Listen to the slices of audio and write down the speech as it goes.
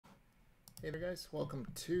Hey there guys, welcome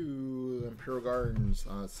to Imperial Gardens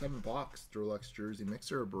 7-box Deluxe Jersey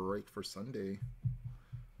Mixer break for Sunday,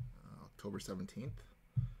 October 17th.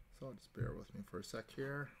 So just bear with me for a sec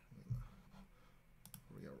here.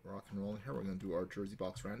 We got rock and rolling here. We're going to do our Jersey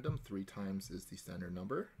box random. 3 times is the standard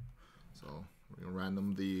number. So we're going to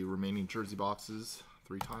random the remaining Jersey boxes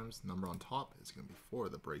 3 times. Number on top is going to be 4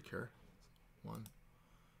 the break here. 1,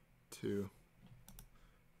 2,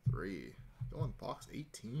 3. Going box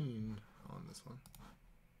 18 on this one.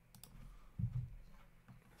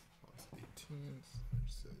 Box 18.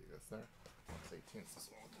 There's you guys there. Box 18 is this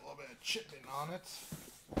one with a little bit of chipping on it.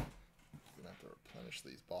 I'm gonna have to replenish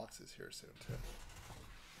these boxes here soon too.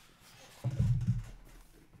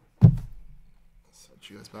 Set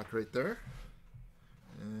you guys back right there,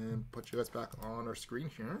 and put you guys back on our screen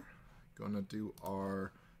here. Gonna do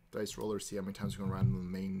our dice roller. See how many times we're gonna random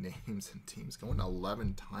the main names and teams. Going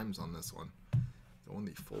 11 times on this one. Going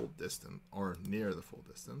the full distance, or near the full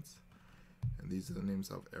distance. And these are the names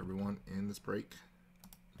of everyone in this break.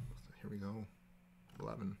 So here we go.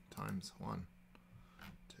 11 times. 1,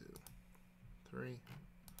 2, 3,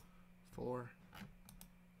 4,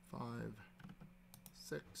 5,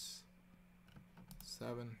 6,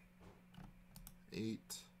 7,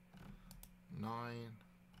 8, 9,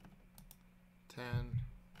 10,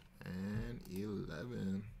 and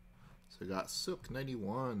 11. So we got Sook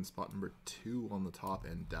 91, spot number 2 on the top,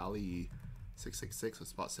 and Dali 666 with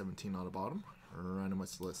spot 17 on the bottom.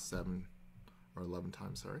 Randomized list 7 or 11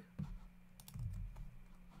 times, sorry.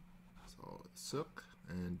 So Sook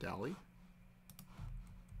and Dali.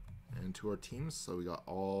 And to our teams, so we got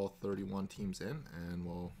all 31 teams in, and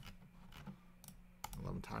we'll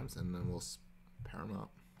 11 times, and then we'll pair them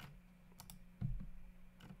up.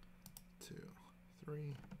 2,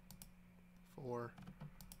 3, 4,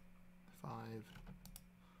 5,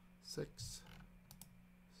 6,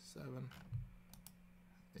 7,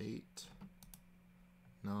 8,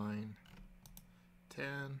 9, 10,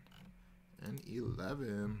 and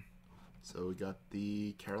 11. So we got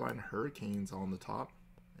the Carolina Hurricanes on the top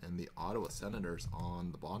and the Ottawa Senators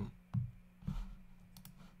on the bottom.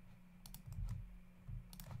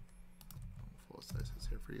 Full sizes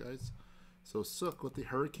here for you guys. So Sook with the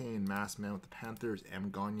Hurricane, Massman with the Panthers, M.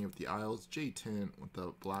 Gagne with the Isles, J-Tin with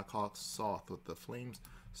the Blackhawks, Soth with the Flames,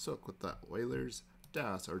 Sook with the Oilers,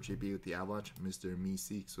 Das RJB with the Avalanche, Mr.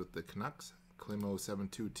 Meeseeks with the Canucks, Climo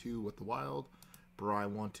 722 with the Wild, Bry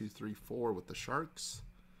 1234 with the Sharks,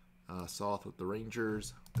 Soth with the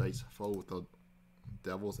Rangers, Dice Foe with the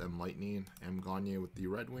Devils and Lightning, M. Gagne with the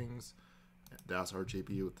Red Wings, Das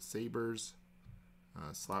RJB with the Sabres,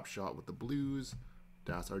 Slapshot with the Blues,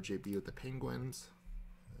 Das RJB with the Penguins,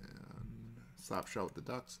 and Slapshot with the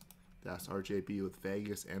Ducks, Das RJB with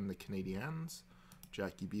Vegas and the Canadiens,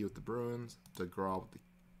 Jackie B with the Bruins, DeGraw with the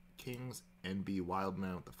Kings, NB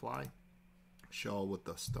Wildman with the Fly, Shaw with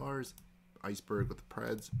the Stars, Iceberg with the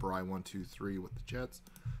Preds, Bry 123 with the Jets,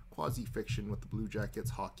 Quasi Fiction with the Blue Jackets,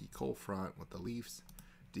 Hockey Cold Front with the Leafs,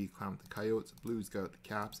 D Clown with the Coyotes, Blues Guy with the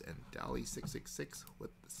Caps, and Dali 666 with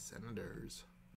the Senators.